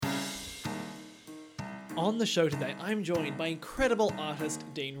On the show today, I'm joined by incredible artist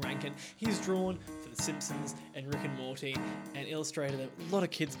Dean Rankin. He's drawn for The Simpsons and Rick and Morty and illustrated a lot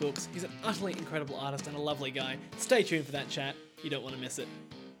of kids' books. He's an utterly incredible artist and a lovely guy. Stay tuned for that chat. You don't want to miss it.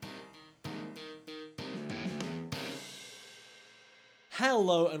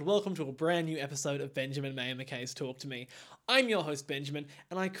 Hello and welcome to a brand new episode of Benjamin Mayer McKay's Talk to Me. I'm your host Benjamin,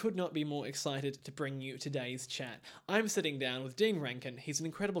 and I could not be more excited to bring you today's chat. I'm sitting down with Dean Rankin. He's an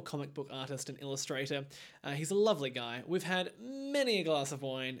incredible comic book artist and illustrator. He's a lovely guy. We've had many a glass of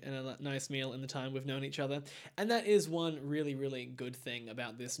wine and a nice meal in the time we've known each other, and that is one really, really good thing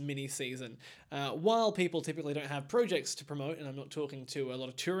about this mini-season. While people typically don't have projects to promote, and I'm not talking to a lot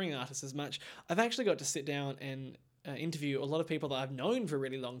of touring artists as much, I've actually got to sit down and interview a lot of people that I've known for a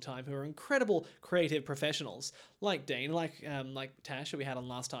really long time who are incredible creative professionals, like Dean, like Tash, who we had on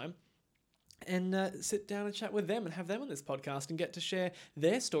last time, and sit down and chat with them and have them on this podcast and get to share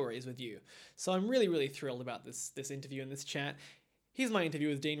their stories with you. So I'm really, really thrilled about this interview and this chat. Here's my interview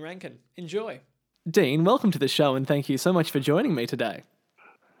with Dean Rankin. Enjoy. Dean, welcome to the show and thank you so much for joining me today.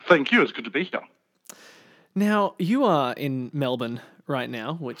 Thank you. It's good to be here. Now, you are in Melbourne right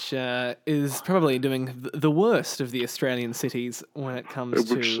now, which is probably doing the worst of the Australian cities when it comes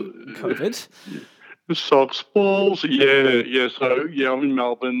to COVID. Socks, balls, yeah. So, I'm in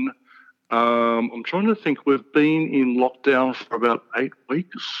Melbourne. I'm trying to think. We've been in lockdown for about 8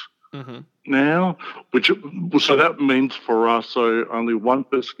 weeks now, so that means for us, so only one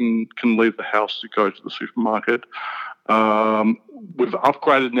person can leave the house to go to the supermarket. We've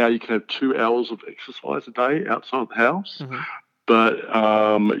upgraded now. You can have 2 hours of exercise a day outside the house, but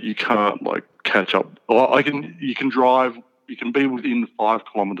you can't catch up. You can drive. You can be within 5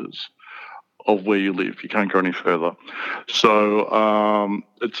 kilometres of where you live. You can't go any further. So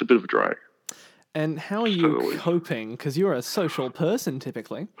it's a bit of a drag. And how are you coping? Because you're a social person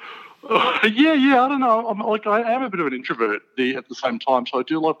typically. Yeah. I don't know. I am a bit of an introvert at the same time, so I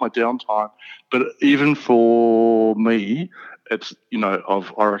do like my downtime. But even for me, it's I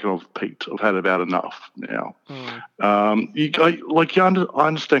reckon I've peaked. I've had about enough now. I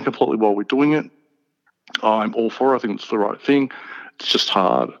understand completely why we're doing it. I'm all for it. I think it's the right thing. It's just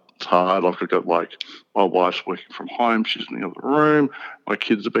hard. It's hard. I've got my wife's working from home. She's in the other room. My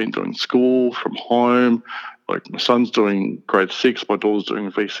kids have been doing school from home. Like my son's doing grade 6. My daughter's doing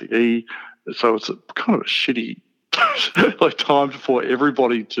VCE. So it's kind of a shitty time for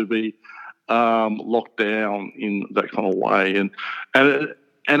everybody to be locked down in that kind of way, and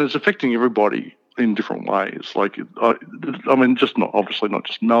it's affecting everybody in different ways. Just not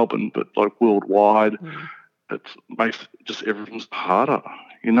just Melbourne, but worldwide. It makes just everything's harder,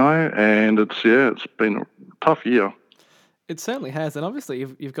 and it's been a tough year. It certainly has, and obviously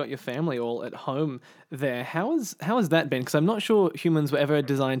you've got your family all at home there. How has that been? Because I'm not sure humans were ever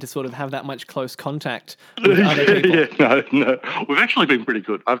designed to sort of have that much close contact with other people. No. We've actually been pretty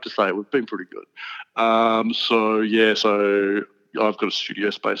good. I have to say, we've been pretty good. So I've got a studio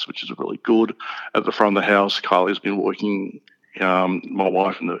space, which is really good at the front of the house. Kylie's been working. My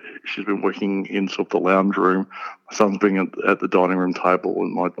wife she's been working in sort of the lounge room. My son's been at the dining room table,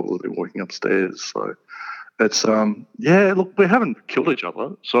 and my daughter's been working upstairs. So it's look, we haven't killed each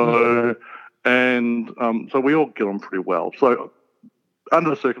other. So so we all get on pretty well. So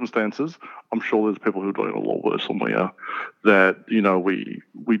under the circumstances, I'm sure there's people who are doing a lot worse than we are. That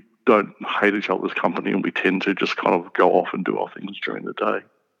we don't hate each other's company, and we tend to just kind of go off and do our things during the day.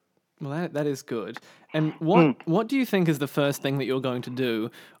 Well, that is good. And what do you think is the first thing that you're going to do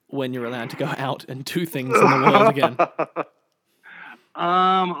when you're allowed to go out and do things in the world again?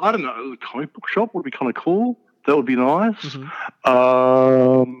 I don't know. A comic book shop would be kind of cool. That would be nice.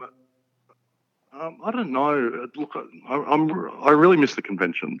 I don't know. Look, I really miss the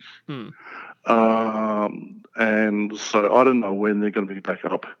conventions. And so I don't know when they're going to be back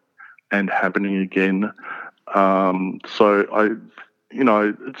up and happening again.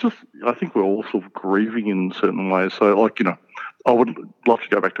 It's just, I think we're all sort of grieving in certain ways. So, I would love to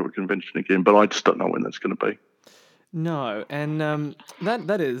go back to a convention again, but I just don't know when that's going to be. No, and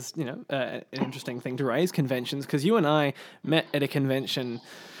that is, an interesting thing to raise, conventions, because you and I met at a convention,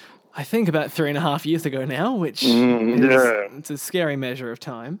 I think about 3.5 years ago now, which it's a scary measure of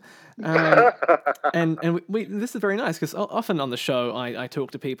time. And this is very nice because often on the show I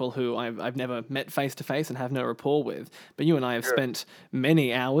talk to people who I've never met face to face and have no rapport with, but you and I have spent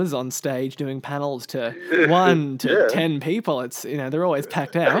many hours on stage doing panels to 1 to 10 people. It's they're always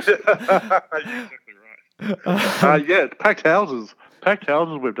packed out. You're exactly right. It's packed houses.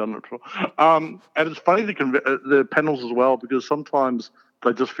 We've done it for. And it's funny the panels as well, because sometimes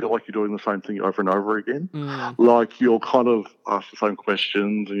they just feel like you're doing the same thing over and over again. Mm. Like you'll kind of ask the same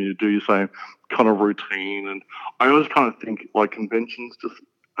questions and you do your same kind of routine. And I always kind of think like conventions just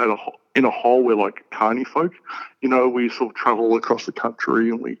in a whole, we're like carny folk. We sort of travel across the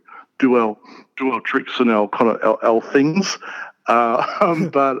country and we do our tricks and our kind of our things.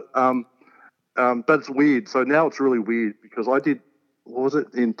 But it's weird. So now it's really weird because I did, what was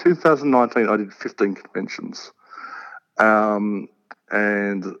it, in 2019? I did 15 conventions. And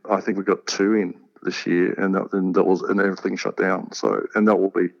I think we got 2 in this year, and everything shut down. So, and that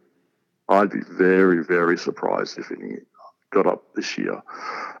will be, I'd be very, very surprised if it got up this year.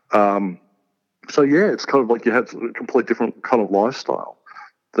 So yeah, it's kind of like you had a complete different kind of lifestyle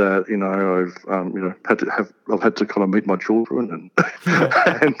that I've had to kind of meet my children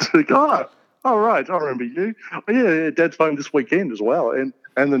and to go, oh right, I remember you. Oh, yeah, Dad's home this weekend as well, and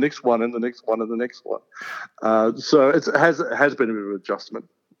the next one, and the next one, and the next one. So it has been a bit of an adjustment.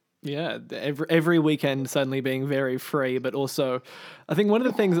 Yeah, every weekend suddenly being very free, but also, I think one of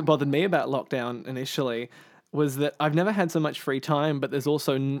the things that bothered me about lockdown initially was that I've never had so much free time, but there's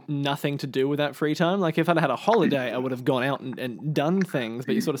also nothing to do with that free time. Like if I'd had a holiday, I would have gone out and done things,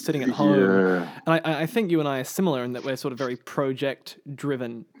 but you're sort of sitting at home. Yeah. And I think you and I are similar in that we're sort of very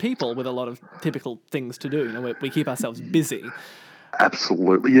project-driven people with a lot of typical things to do. We keep ourselves busy.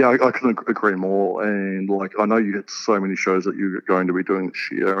 Absolutely. Yeah, I couldn't agree more. And like, I know you had so many shows that you're going to be doing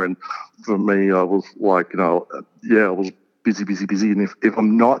this year. And for me, I was like, I was busy. And if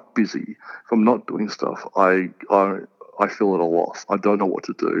I'm not busy, if I'm not doing stuff, I feel at a loss. I don't know what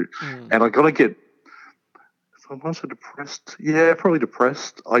to do. And I got to get, sometimes so depressed. Yeah, probably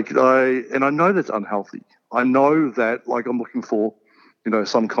depressed. And I know that's unhealthy. I know that like I'm looking for,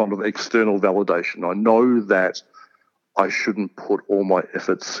 some kind of external validation. I know that I shouldn't put all my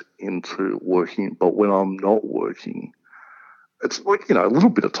efforts into working, but when I'm not working, it's like, a little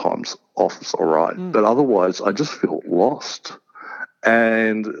bit of time's off is all right. But otherwise, I just feel lost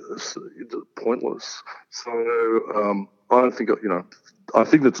and it's pointless. So I don't think, I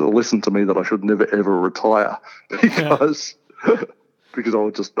think that's a lesson to me that I should never, ever retire because I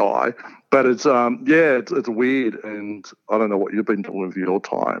would just die. But it's, it's weird. And I don't know what you've been doing with your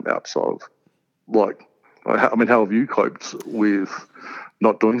time outside of, like, I mean, how have you coped with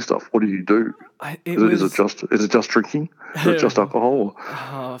not doing stuff? What do you do? Is it just drinking? Is it just alcohol?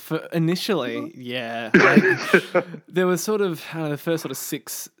 Initially, yeah. There was sort of the first sort of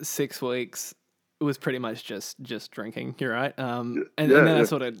six weeks. It was pretty much just drinking. You're right. And then I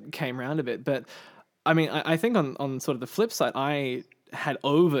sort of came around a bit. But I mean, I think on sort of the flip side, I had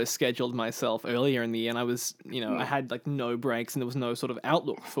over-scheduled myself earlier in the year, and I was, I had like no breaks, and there was no sort of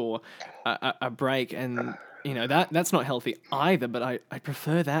outlook for a break, and that's not healthy either. But I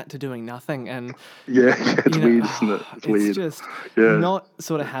prefer that to doing nothing, and it's weird, isn't it? It's weird. It's just not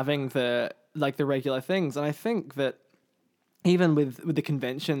sort of having the regular things, and I think that even with the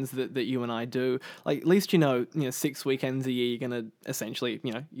conventions that you and I do, like at least 6 weekends a year, you're gonna essentially,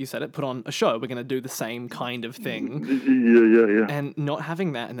 you said it, put on a show. We're gonna do the same kind of thing. Yeah. And not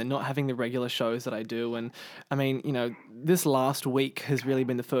having that, and then not having the regular shows that I do, and I mean, this last week has really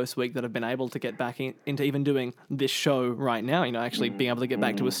been the first week that I've been able to get back into even doing this show right now. Actually being able to get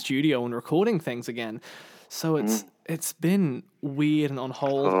back to a studio and recording things again. So it's been weird and on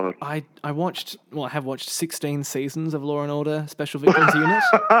hold. I have watched 16 seasons of Law and Order Special Victims Unit.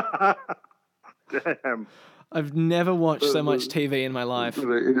 Damn. I've never watched so much TV in my life.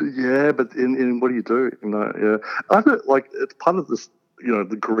 Yeah, but in what do you do? I don't, like, it's part of this,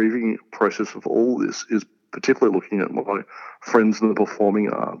 the grieving process of all this is particularly looking at my friends in the performing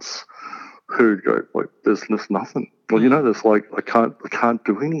arts who go like, there's just nothing. Well, there's like, I can't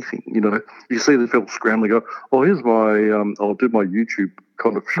do anything. You see the people scrambling, go, oh, here's my, I'll do my YouTube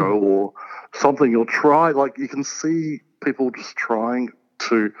kind of show or something. You'll try, like, you can see people just trying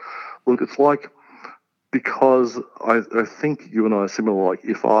to look. It's like, because I think you and I are similar. Like,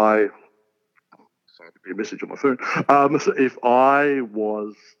 if I, sorry, to be a message on my phone. So if I'm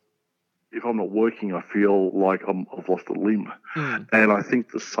not working, I feel like I've lost a limb, and I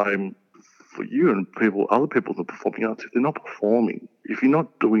think the same for you and other people in the performing arts. If they're not performing, if you're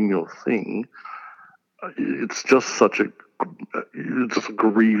not doing your thing, it's just it's just a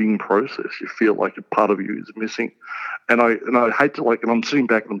grieving process. You feel like a part of you is missing, and I hate to, like, and I'm sitting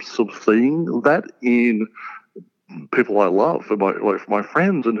back and I'm sort of seeing that in people I love, for my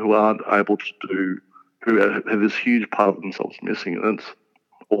friends, and who aren't able to do, who have this huge part of themselves missing, and it's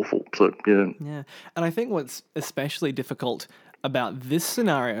awful. So yeah, and I think what's especially difficult about this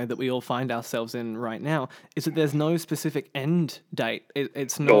scenario that we all find ourselves in right now is that there's no specific end date.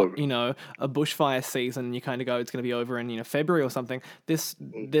 It's not, No. a bushfire season. You kind of go, it's going to be over in, February or something. There's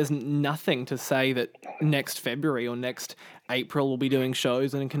nothing to say that next February or next April we'll be doing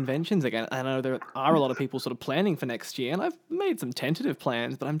shows and conventions again. I know there are a lot of people sort of planning for next year, and I've made some tentative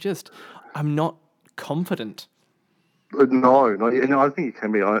plans, but I'm not confident. No, and I think it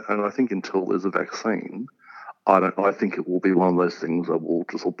can be, and I think until there's a vaccine, I think it will be one of those things that will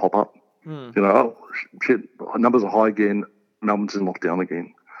just all pop up. Oh, shit, numbers are high again. Melbourne's in lockdown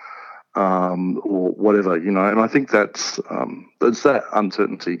again, or whatever. And I think that's that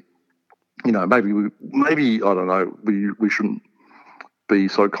uncertainty. Maybe I don't know. We shouldn't be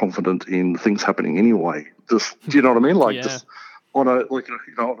so confident in things happening anyway. Just, do you know what I mean? Like Yeah. just on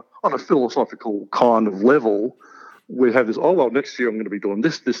a philosophical kind of level, we have this. Oh well, next year I'm going to be doing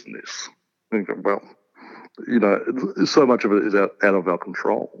this, this, and this. And you go, well, so much of it is out of our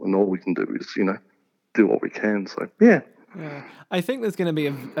control, and all we can do is do what we can. So yeah. Yeah, I think there's going to be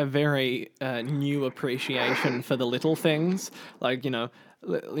a very new appreciation for the little things, like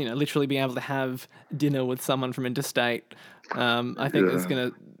literally being able to have dinner with someone from interstate. I think it's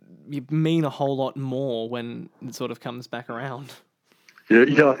going to mean a whole lot more when it sort of comes back around.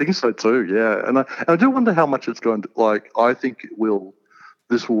 Yeah, I think so too. Yeah, and I do wonder how much it's going to like. I think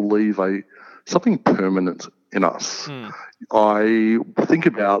this will leave something permanent in us. I think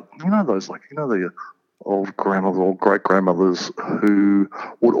about those the old grandmothers or great grandmothers who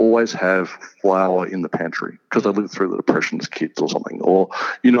would always have flour in the pantry because they lived through the Depression as kids or something, or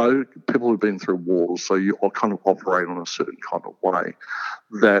people who've been through wars, so you kind of operate on a certain kind of way.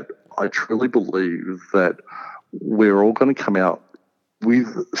 That I truly believe that we're all going to come out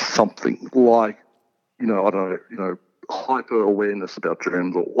with something like I don't know hyper awareness about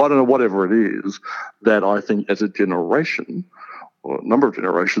germs, or I don't know, whatever it is, that I think as a generation or a number of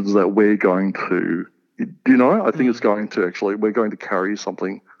generations that we're going to, I think it's going to actually, we're going to carry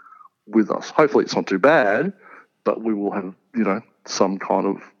something with us. Hopefully it's not too bad, but we will have, some kind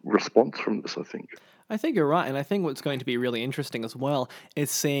of response from this, I think. I think you're right, and I think what's going to be really interesting as well is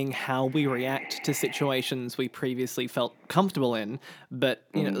seeing how we react to situations we previously felt comfortable in. But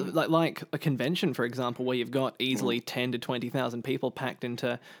like a convention, for example, where you've got easily 10 to 20,000 people packed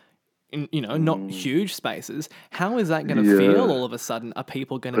into, not huge spaces. How is that going to feel all of a sudden? Are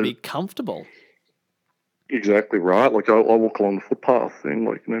people going to be comfortable? Exactly right. Like I walk along the footpath and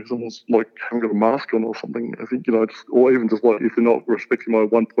someone's like haven't got a mask on or something. I think or even just like if they're not respecting my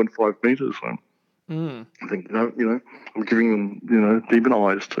 1.5 meters. So I think I'm giving them demon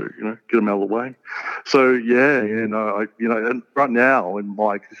eyes to get them out of the way. So and right now in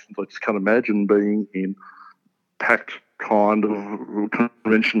my existence, I just can't imagine being in packed kind of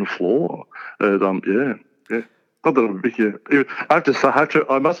convention floor. And, yeah. Not that I'm a big,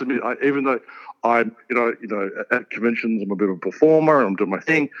 I must admit, even though I'm, at conventions, I'm a bit of a performer and I'm doing my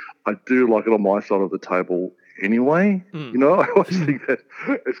thing, I do like it on my side of the table anyway. I always think that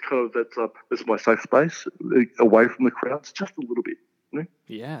it's kind of, that's my safe space, away from the crowds, just a little bit.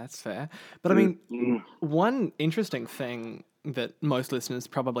 Yeah, that's fair. But I mean, one interesting thing that most listeners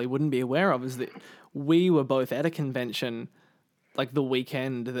probably wouldn't be aware of is that we were both at a convention like the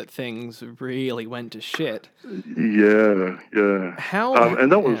weekend that things really went to shit. Yeah.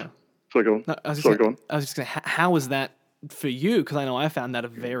 And that was... Yeah. Sorry, go on. No, I was just going to how was that for you? Because I know I found that a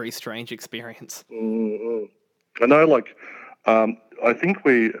very strange experience. I know, I think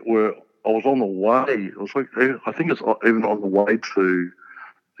I was on the way. It was I think it's even on the way to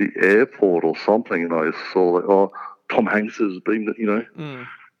the airport or something, and I saw Tom Hanks has been,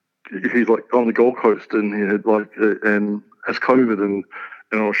 he's like on the Gold Coast and he had and has COVID and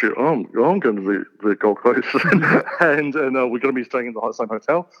I was sure, I'm going to the Gold Coast and we're going to be staying in the same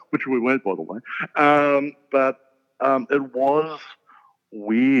hotel, which we weren't, by the way. But it was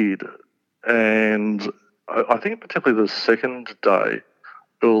weird, and I think particularly the second day,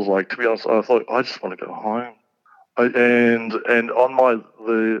 it was like, to be honest, I thought I just want to go home. And on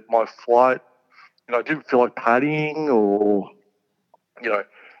my flight, I didn't feel like partying or,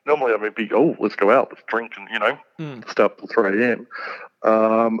 normally I'd be, let's go out, let's drink and, stay up till 3 a.m.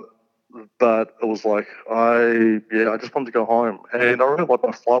 But it was like, I just wanted to go home. And I remember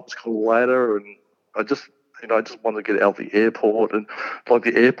my flight was kind of later and I just wanted to get out of the airport. And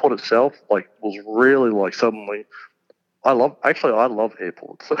the airport itself, was really suddenly, I love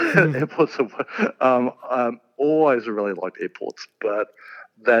airports. Airports are, always really liked airports, but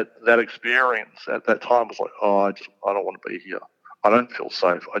that experience at that time was like, I don't want to be here. I don't feel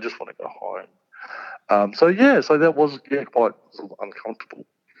safe. I just want to go home. So that was quite sort of uncomfortable.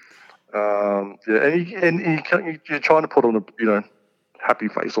 You're trying to put on a happy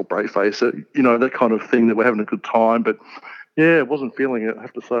face or brave face, that kind of thing, that we're having a good time. But yeah, I wasn't feeling it, I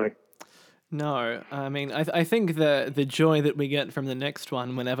have to say. No, I mean, I think the joy that we get from the next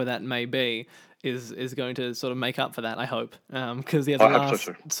one, whenever that may be, is going to sort of make up for that. I hope, because the I hope so last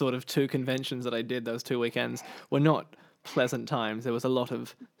too. sort of 2 conventions that I did, those 2 weekends, were not pleasant times. There was a lot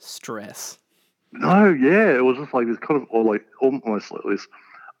of stress. No, yeah, it was just like this kind of, or like almost like this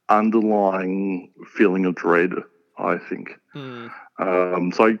underlying feeling of dread, I think. So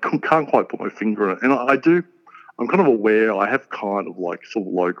I can't quite put my finger on it. And I do, I'm kind of aware I have kind of like sort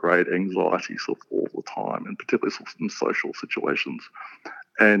of low grade anxiety sort of all the time, and particularly sort of in social situations.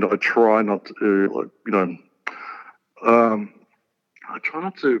 And I try not to, I try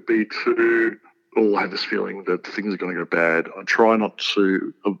not to be too, I have this feeling that things are going to go bad. I try not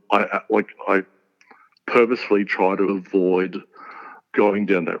to, I purposefully try to avoid going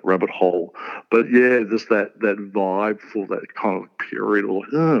down that rabbit hole. But yeah, there's that vibe for that kind of period. Or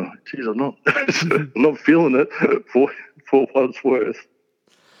like, oh, geez, I'm not, I'm not feeling it for what it's worth.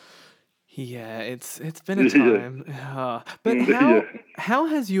 Yeah, it's been a time. But Yeah. how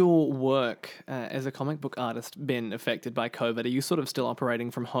has your work as a comic book artist been affected by COVID? Are you sort of still operating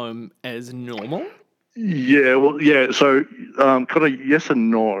from home as normal? Yeah, well, yeah. So, kind of yes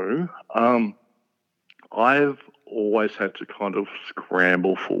and no. I've always had to kind of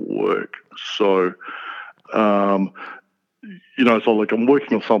scramble for work. So, um, so like I'm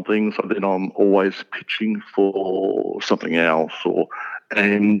working on something, so then I'm always pitching for something else,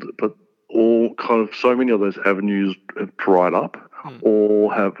 but all kind of so many of those avenues have dried up,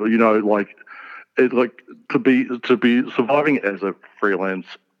 or have like to be surviving as a freelance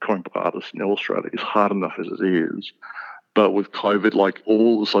comic book artist and illustrator is hard enough as it is. But with COVID, like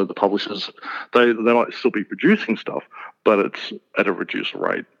also the publishers, they might still be producing stuff, but it's at a reduced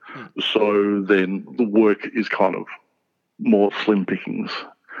rate. So then the work is kind of more slim pickings.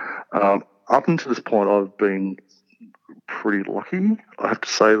 Up until this point, I've been pretty lucky, I have to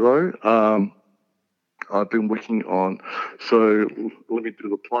say, though. I've been working on, so let me do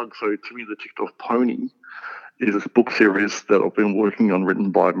the plug. So, To Me, the Ticked Off Pony is this book series that I've been working on,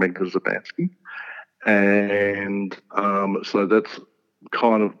 written by Megna Zubanski. And so that's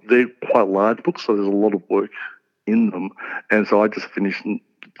kind of, they're quite large books, so there's a lot of work in them. And so I just finished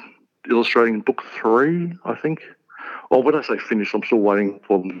illustrating book 3, I think. Well, when I say finished, I'm still waiting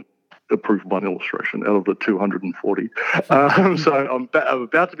for them to approve my illustration out of the 240. So I'm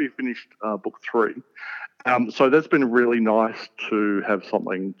about to be finished book 3. So that's been really nice to have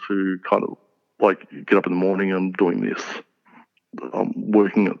something to kind of like get up in the morning and doing this. I'm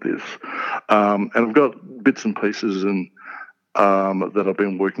working at this, and I've got bits and pieces that I've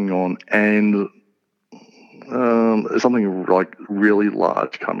been working on, and something like really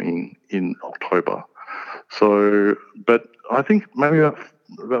large coming in October. So, but I think maybe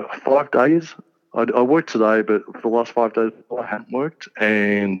about 5 days. I worked today, but for the last 5 days I haven't worked,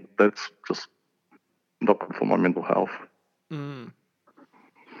 and that's just not good for my mental health.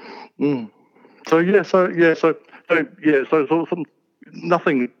 So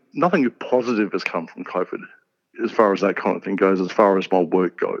nothing positive has come from COVID, as far as that kind of thing goes, as far as my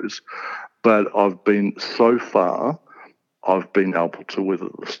work goes. But I've been able to weather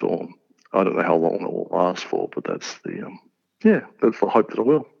the storm. I don't know how long it will last for, but that's the hope that I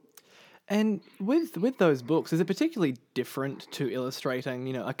will. And with those books, is it particularly different to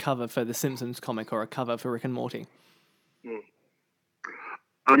illustrating, a cover for the Simpsons comic or a cover for Rick and Morty? So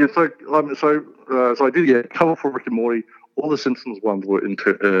I did get cover for Rick and Morty. All the Simpsons ones were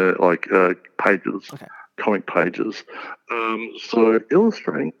into pages, comic pages. So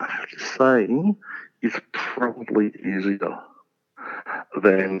illustrating, I have to say, is probably easier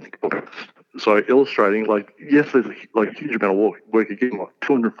than comics. So illustrating, yes, there's a huge amount of work again, like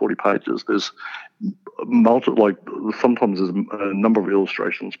 240 pages. There's sometimes there's a number of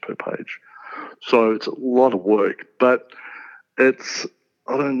illustrations per page. So it's a lot of work, but I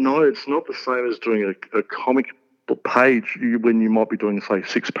don't know, it's not the same as doing a comic book page when you might be doing, say,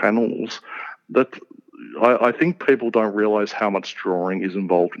 6 panels. I think people don't realize how much drawing is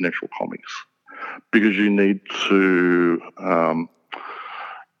involved in actual comics, because you need to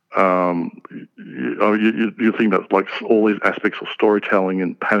you think about like all these aspects of storytelling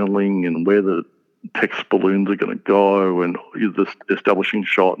and paneling and where the text balloons are going to go, and the establishing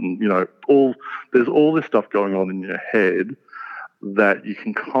shot, and there's all this stuff going on in your head that you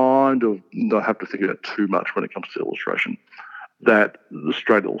can kind of not have to think about too much when it comes to illustration. That the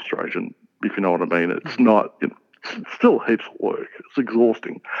straight illustration, if you know what I mean, it's not, it's still heaps of work. It's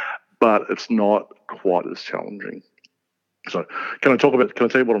exhausting, but it's not quite as challenging. So can I tell you what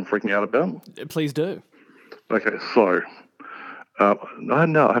I'm freaking out about? Please do. Okay, so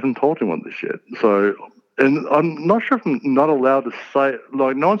no, I haven't told anyone this yet. So, and I'm not sure if I'm not allowed to say.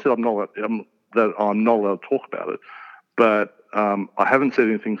 Like, no one said that I'm not allowed to talk about it, but I haven't said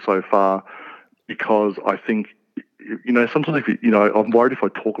anything so far because I think, sometimes I'm worried if I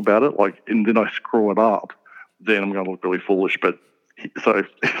talk about it, like, and then I screw it up, then I'm going to look really foolish. But he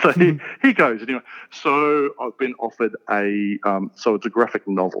goes anyway. So I've been offered so it's a graphic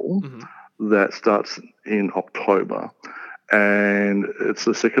novel that starts in October, and it's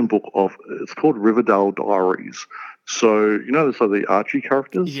the second book it's called Riverdale Diaries. So so the Archie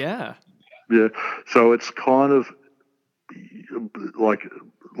characters. Yeah. Yeah. So it's kind of like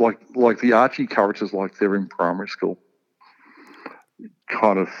the Archie characters, like they're in primary school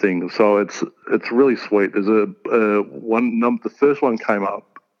kind of thing. So it's really sweet. There's the first one came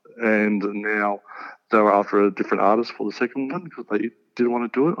up, and now they're after a different artist for the second one because they didn't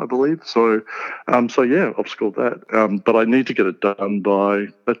want to do it, I believe. So, yeah, I've scored that. But I need to get it done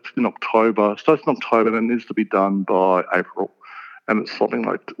that's in October. Starts in October, and it needs to be done by April. And it's something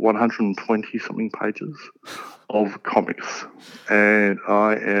like 120 something pages of comics, and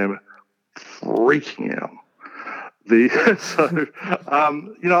I am freaking out.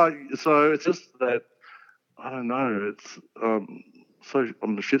 So it's just that I don't know. It's so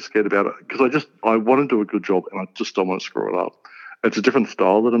I'm shit scared about it because I want to do a good job and I just don't want to screw it up. It's a different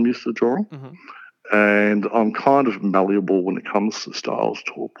style that I'm used to drawing, and I'm kind of malleable when it comes to styles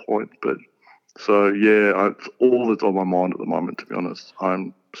to a point. But so yeah, it's all that's on my mind at the moment. To be honest,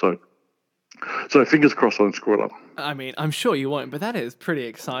 so fingers crossed I don't screw it up. I mean, I'm sure you won't, but that is pretty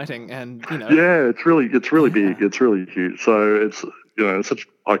exciting, and Yeah, it's really big. It's really huge. So it's it's such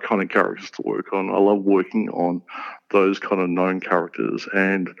iconic characters to work on. I love working on those kind of known characters,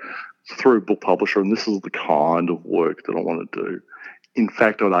 and through a book publisher. And this is the kind of work that I want to do. In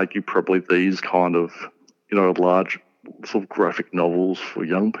fact, I'd argue probably these kind of large sort of graphic novels for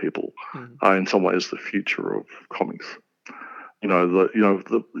young people are in some ways the future of comics.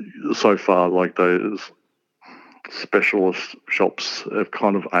 So far, like those specialist shops have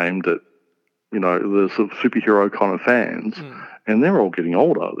kind of aimed at the sort of superhero kind of fans, and they're all getting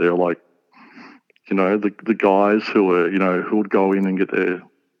older. They're like the guys who are who would go in and get their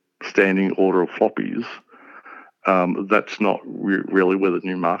standing order of floppies. That's not really where the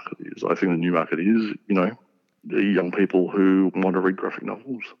new market is. I think the new market is the young people who want to read graphic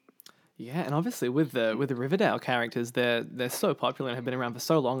novels. Yeah, and obviously with the Riverdale characters, they're so popular and have been around for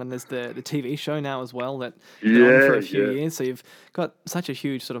so long, and there's the TV show now as well that's been on for a few years. So you've got such a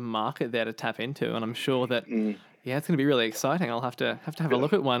huge sort of market there to tap into, and I'm sure that it's going to be really exciting. I'll have to have a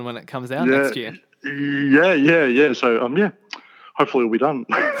look at one when it comes out next year. Yeah. So hopefully it'll be done.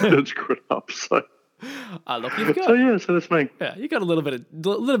 It's good up. So. Look, you've got. So that's me. Yeah, you got a little bit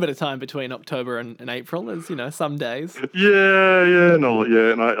of time between October and April. There's some days. And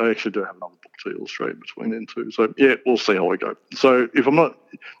I actually do have another book to illustrate between then too. So yeah, we'll see how I go. So if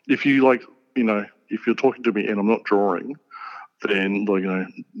you're talking to me and I'm not drawing, then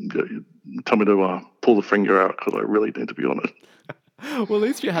tell me to pull the finger out because I really need to be on it. Well, at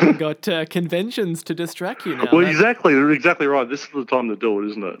least you haven't got conventions to distract you now. Well, exactly right. This is the time to do it,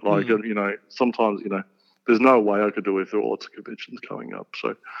 isn't it? Like, sometimes, there's no way I could do it if there were lots of conventions coming up.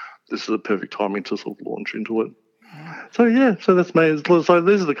 So this is a perfect timing to sort of launch into it. So that's me. So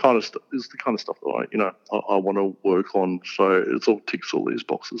this is the kind of stuff that I want to work on. So it all ticks all these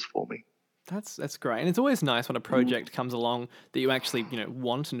boxes for me. That's great, and it's always nice when a project comes along that you actually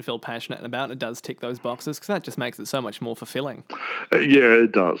want and feel passionate about. And it does tick those boxes because that just makes it so much more fulfilling. Yeah,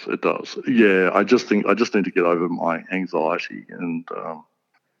 it does. Yeah, I just need to get over my anxiety and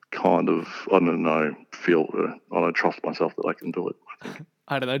kind of I trust myself that I can do it.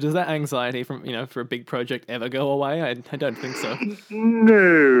 I don't know. Does that anxiety from for a big project ever go away? I don't think so.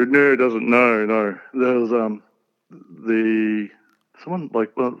 No, it doesn't. No. There's someone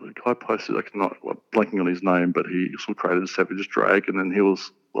the guy posted, I'm blanking on his name, but he sort of created a Savage Drag, and then he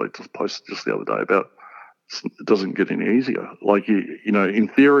was just posted just the other day about it doesn't get any easier. Like in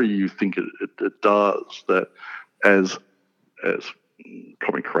theory, you think it does that as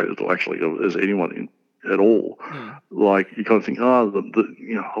comic creators, or actually as anyone at all. Like you kind of think, look,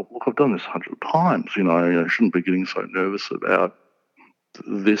 I've done this 100 times. I shouldn't be getting so nervous about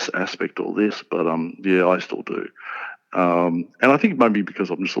this aspect or this, but I still do. And I think maybe because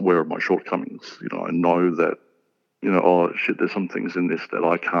I'm just aware of my shortcomings, I know that, oh shit, there's some things in this that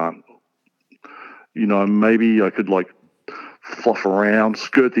I can't, maybe I could fluff around,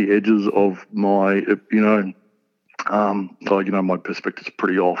 skirt the edges of my, my perspective's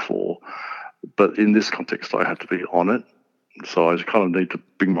pretty off, but in this context, I have to be on it. So I kind of need to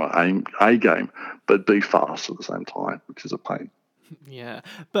bring my A game, but be fast at the same time, which is a pain. Yeah,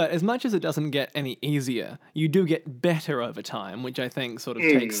 but as much as it doesn't get any easier, you do get better over time, which I think sort of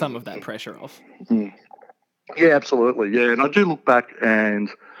takes some of that pressure off. Yeah, absolutely. Yeah, and I do look back, and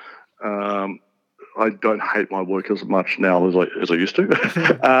I don't hate my work as much now as I used to.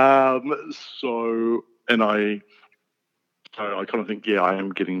 And I kind of think, yeah, I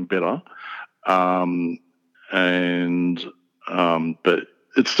am getting better. But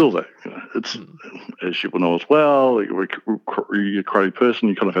it's still there. You know, it's as you will know as well. You're a creative person.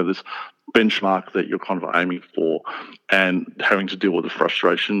 You kind of have this benchmark that you're kind of aiming for, and having to deal with the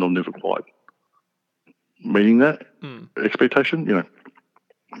frustration of never quite meeting that expectation. You know.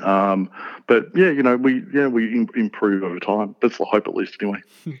 But yeah, you know, we improve over time. That's the hope, at least, anyway.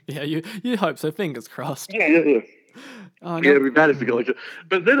 Yeah, you hope so. Fingers crossed. Yeah. Oh, no. Yeah, it'd be bad if you got like it.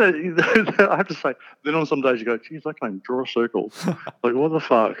 But then I have to say, then on some days you go, geez, I can't even draw a circle. Like, what the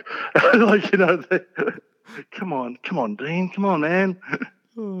fuck? Like, you know, come on, Dean. Come on, man.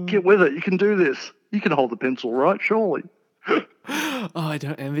 Get with it. You can do this. You can hold the pencil, right? Surely. Oh, I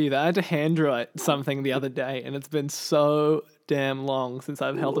don't envy you that. I had to handwrite something the other day, and it's been so damn long since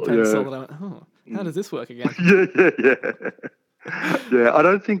I've held a pencil that I went, oh, how does this work again? Yeah, I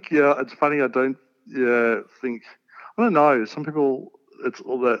don't think, it's funny, I don't think, I don't know, some people, it's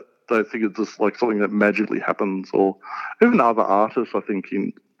all that, they think it's just like something that magically happens, or even other artists, I think,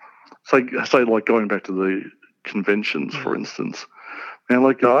 say like going back to the conventions, for instance, and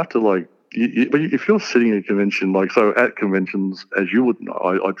like I have to like, if you're sitting at a convention, like, so at conventions, as you would know,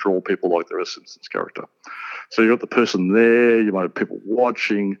 I draw people like they're a Simpsons character. So you've got the person there, you might have people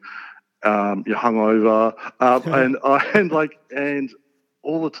watching, you're hungover, and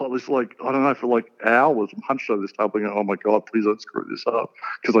all the time it's like, I don't know, for like hours I'm hunched over this table going, oh my God, please don't screw this up,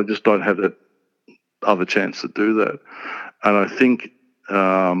 because I just don't have that other chance to do that. And I think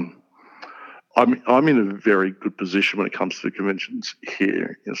I'm in a very good position when it comes to the conventions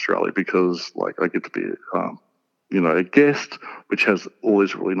here in Australia, because like I get to be a guest, which has all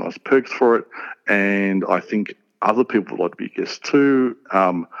these really nice perks for it, and I think other people would like to be guests too.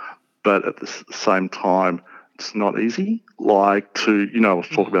 But at the same time, it's not easy. Like I was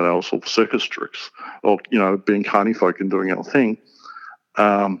talking about our sort of circus tricks, or being carny folk and doing our thing.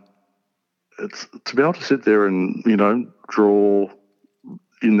 It's to be able to sit there and draw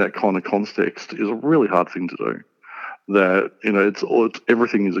in that kind of context is a really hard thing to do. That it's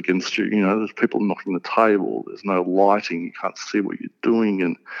everything is against you. There's people knocking the table. There's no lighting. You can't see what you're doing,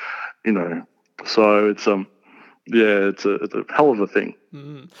 and so it's it's a hell of a thing.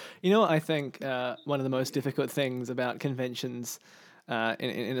 You know what I think one of the most difficult things about conventions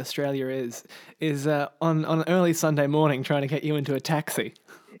in Australia is on an early Sunday morning trying to get you into a taxi.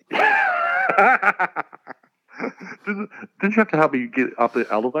 Didn't you have to help me get up the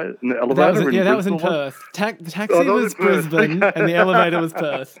elevator? That was in Perth. The taxi was Brisbane, and the elevator was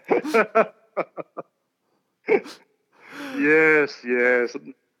Perth. Yes.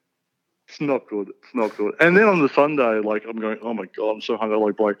 It's not good. And then on the Sunday, like I'm going, oh my God, I'm so hungry.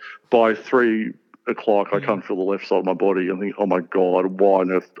 Like by 3 o'clock, I can't feel the left side of my body. I think, oh my God, why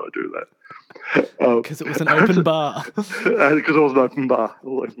on earth did I do that? Because it was an open bar. Because it was an open bar.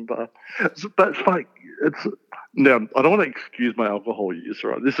 But it's like, now, I don't want to excuse my alcohol use,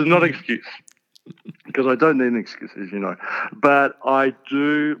 right? This is not an excuse, because I don't need an excuse, as you know. But I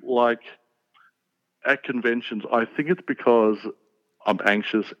do like, at conventions, I think it's because I'm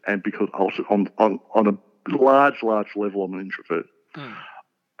anxious, and because also on a large level, I'm an introvert.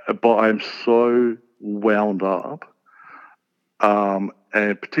 But I'm so wound up, and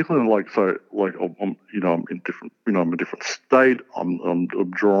particularly I'm I'm a different state. I'm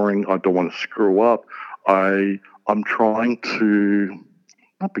drawing. I don't want to screw up. I'm trying to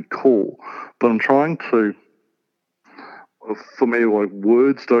not be cool, but I'm trying to. For me, like,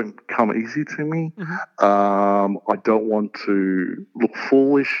 words don't come easy to me. I don't want to look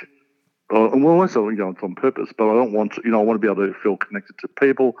foolish. Well, it's on purpose, but I don't want to. I want to be able to feel connected to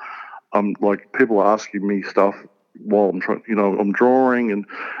people. Like, people are asking me stuff while I'm trying. I'm drawing,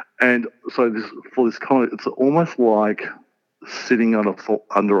 and so this kind of, it's almost like sitting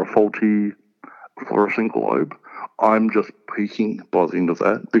under a faulty fluorescent globe. I'm just peaking by the end of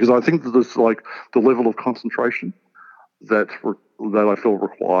that, because I think that there's like the level of concentration that I feel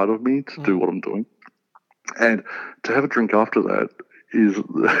required of me to do what I'm doing, and to have a drink after that is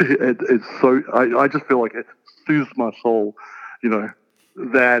it's so I just feel like it soothes my soul,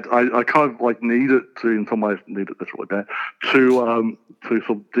 that I kind of like need it to, in some ways, that's really bad, to sort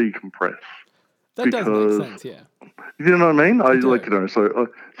of decompress. That does make sense, yeah. You know what I mean? I do. like,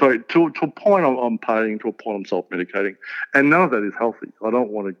 so to a point I'm paying, to a point I'm self-medicating, and none of that is healthy. I don't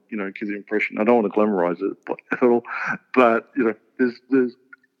want to, give the impression. I don't want to glamorize it at all. But there's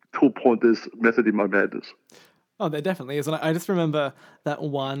to a point there's method in my madness. Oh, there definitely is. And I just remember that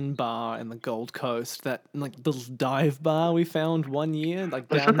one bar in the Gold Coast, that like the dive bar we found one year,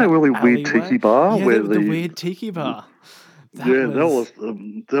 like Is down that that really weird alleyway. tiki bar Yeah, where the weird tiki bar. That yeah, was.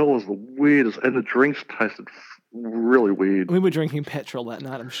 that was the weirdest, and the drinks tasted really weird. We were drinking petrol that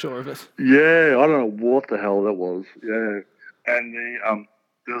night, I'm sure of it. Yeah, I don't know what the hell that was. Yeah, and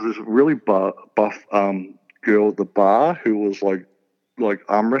there was this really buff girl at the bar who was like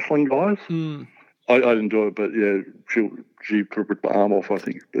arm wrestling guys. Mm. I didn't do it, but yeah, she ripped my arm off, I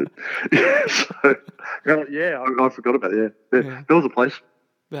think. But yeah, so I forgot about it. Yeah. There was a place.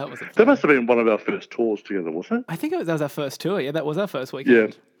 That was a That thing. must have been one of our first tours together, wasn't it? I think that was our first tour. Yeah, that was our first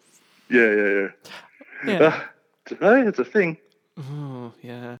weekend. Yeah. Yeah. Hey, it's a thing. Oh,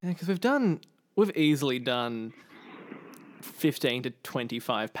 yeah. Because we've easily done 15 to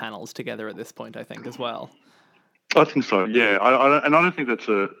 25 panels together at this point, I think, as well. I think so. Yeah, I don't think that's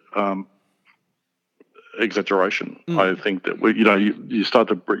a exaggeration. I think that you start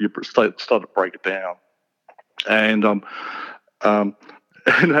to break it down, and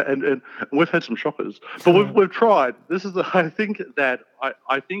and we've had some shockers, but we've tried. I think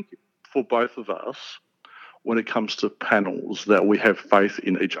for both of us, when it comes to panels, that we have faith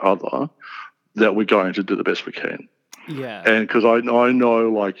in each other, that we're going to do the best we can. Yeah. And because I know,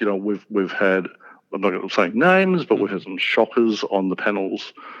 we've had, I'm not going to say names, but we've had some shockers on the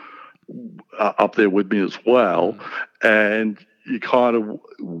panels up there with me as well, and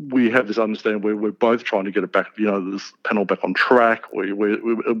we have this understanding where we're both trying to get it back, this panel back on track. We're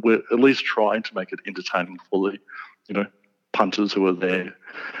at least trying to make it entertaining for the, punters who are there.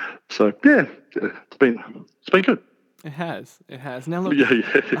 So yeah, it's been good. It has. Now look,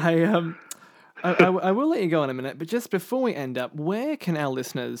 Yeah. I will let you go in a minute, but just before we end up, where can our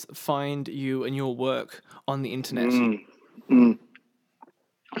listeners find you and your work on the internet?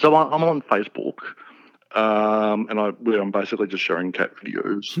 So I'm on Facebook, and I'm basically just sharing cat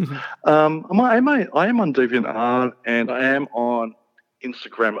videos. I am on DeviantArt, and I am on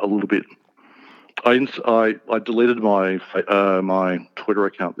Instagram a little bit. I deleted my Twitter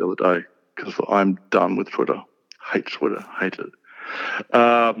account the other day because I'm done with Twitter. Hate Twitter. Hate it.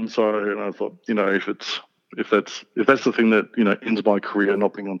 So I thought, if that's the thing that ends my career,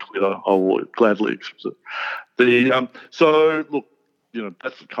 not being on Twitter, I will gladly accept it. So look,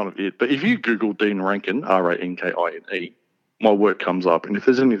 that's kind of it. But if you Google Dean Rankin, Rankine, my work comes up, and if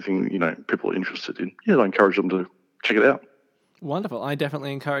there's anything people are interested in, I encourage them to check it out. Wonderful. I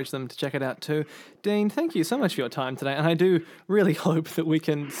definitely encourage them to check it out too. Dean, thank you so much for your time today, and I do really hope that we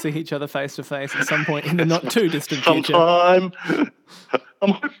can see each other face to face at some point in the not too distant future. Sometime. I'm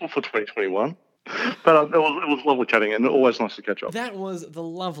hopeful for 2021. But it was lovely chatting, and always nice to catch up. That was the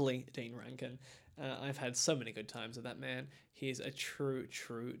lovely Dean Rankin. I've had so many good times with that man. He is a true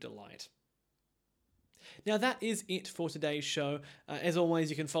delight. Now that is it for today's show. As always,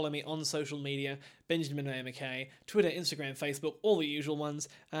 you can follow me on social media, Benjamin McKay, Twitter, Instagram, Facebook, all the usual ones.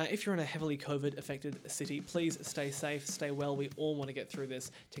 If you're in a heavily COVID-affected city, please stay safe, stay well. We all want to get through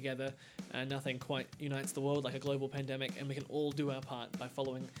this together. Nothing quite unites the world like a global pandemic, and we can all do our part by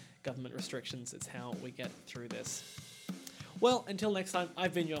following government restrictions. It's how we get through this. Well, until next time,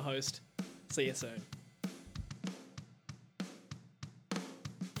 I've been your host. See you soon.